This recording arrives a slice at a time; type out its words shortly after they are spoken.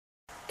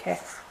Okay.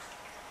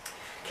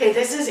 Okay,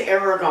 this is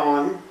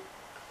Aragorn.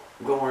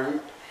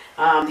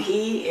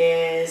 He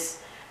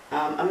is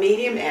a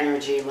medium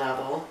energy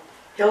level.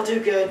 He'll do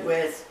good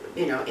with,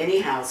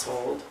 any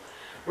household.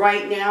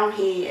 Right now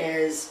he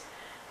is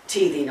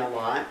teething a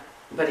lot,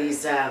 but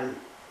he's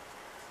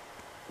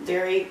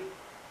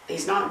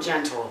he's not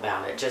gentle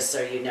about it, just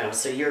so you know.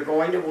 So you're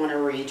going to want to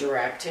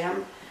redirect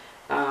him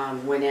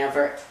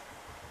whenever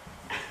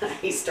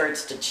he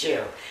starts to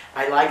chew.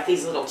 I like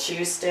these little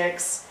chew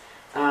sticks.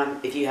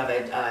 If you have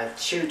a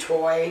chew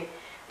toy,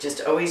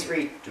 just always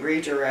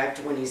redirect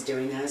when he's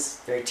doing this.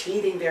 They're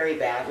teething very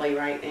badly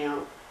right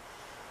now.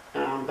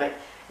 But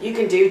you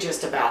can do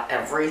just about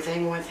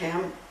everything with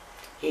him.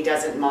 He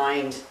doesn't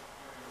mind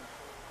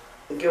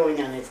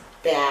going on his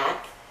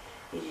back.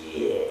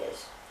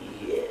 Yes,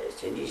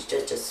 yes, and he's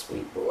just a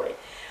sweet boy.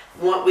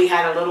 We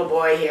had a little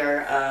boy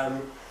here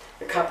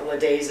a couple of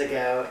days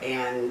ago,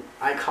 and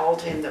I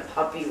called him the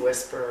puppy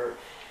whisperer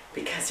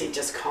because he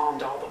just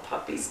calmed all the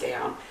puppies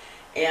down.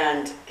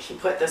 And he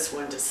put this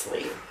one to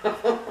sleep.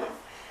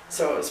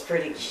 So it was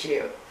pretty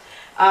cute.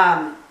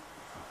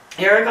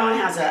 Aragorn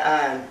has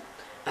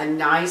a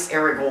nice,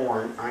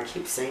 Aragorn, I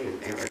keep saying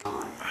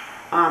Aragorn,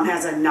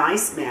 has a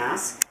nice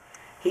mask.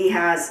 He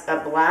has a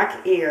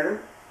black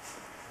ear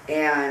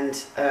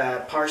and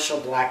a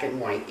partial black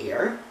and white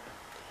ear.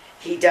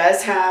 He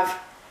does have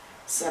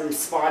some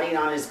spotting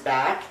on his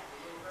back,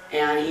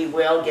 and he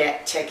will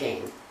get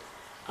ticking.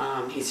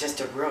 He's just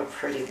a real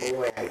pretty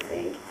boy, I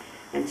think.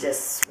 And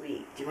just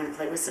sweet. Do you want to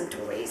play with some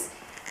toys?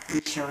 Can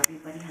you show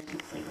everybody how you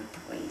play with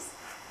toys?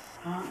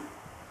 Huh?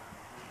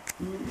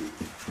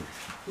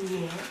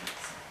 Yes.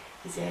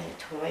 Is that a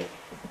toy?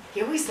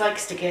 He always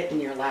likes to get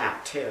in your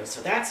lap, too. So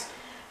that's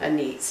a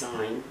neat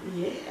sign.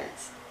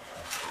 Yes.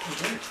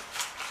 Okay, look.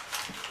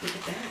 Look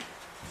at that.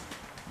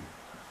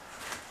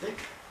 Look.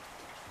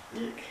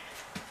 Look.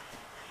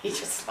 He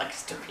just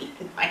likes to be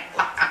in my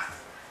lap.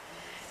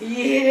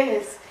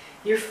 Yes.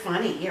 You're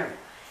funny. Here.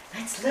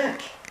 Let's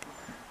look.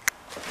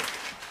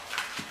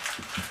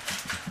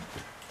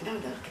 No,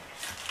 look.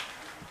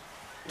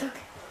 Look.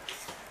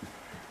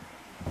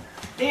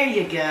 There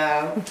you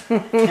go.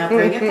 Now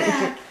bring it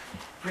back.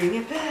 Bring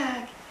it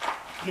back.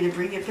 You gonna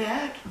bring it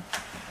back?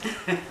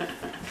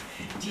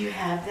 Do you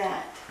have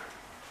that?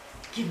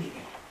 Give me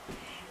that.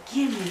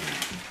 Give me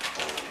that.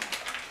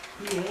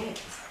 Yes.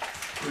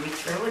 Let me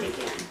throw it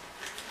again.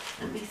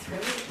 Let me throw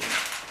it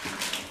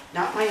again.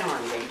 Not my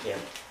arm, thank you.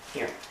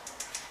 Here.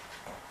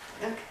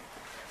 Look.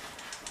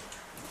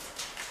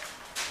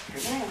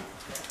 Here now.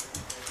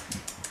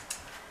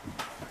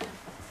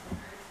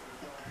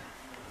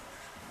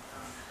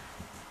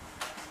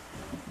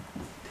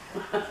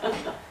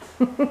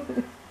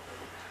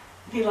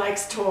 He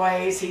likes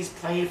toys, he's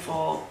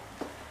playful.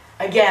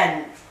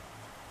 Again,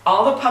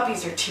 all the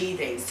puppies are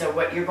teething, so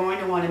what you're going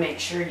to want to make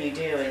sure you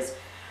do is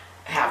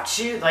have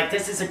chew, like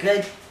this is a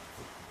good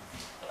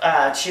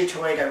chew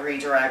toy to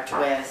redirect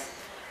with.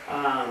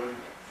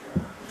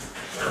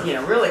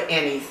 Really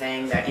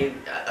anything that you,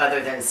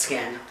 other than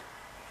skin.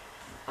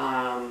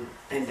 And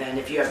then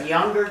if you have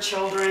younger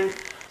children,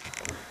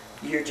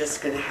 you're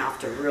just going to have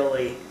to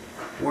really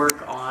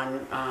work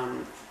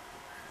on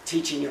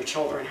teaching your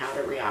children how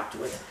to react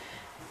with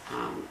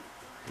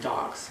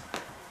dogs.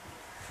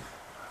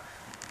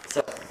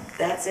 So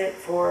that's it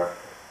for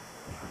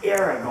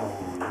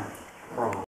Aragorn.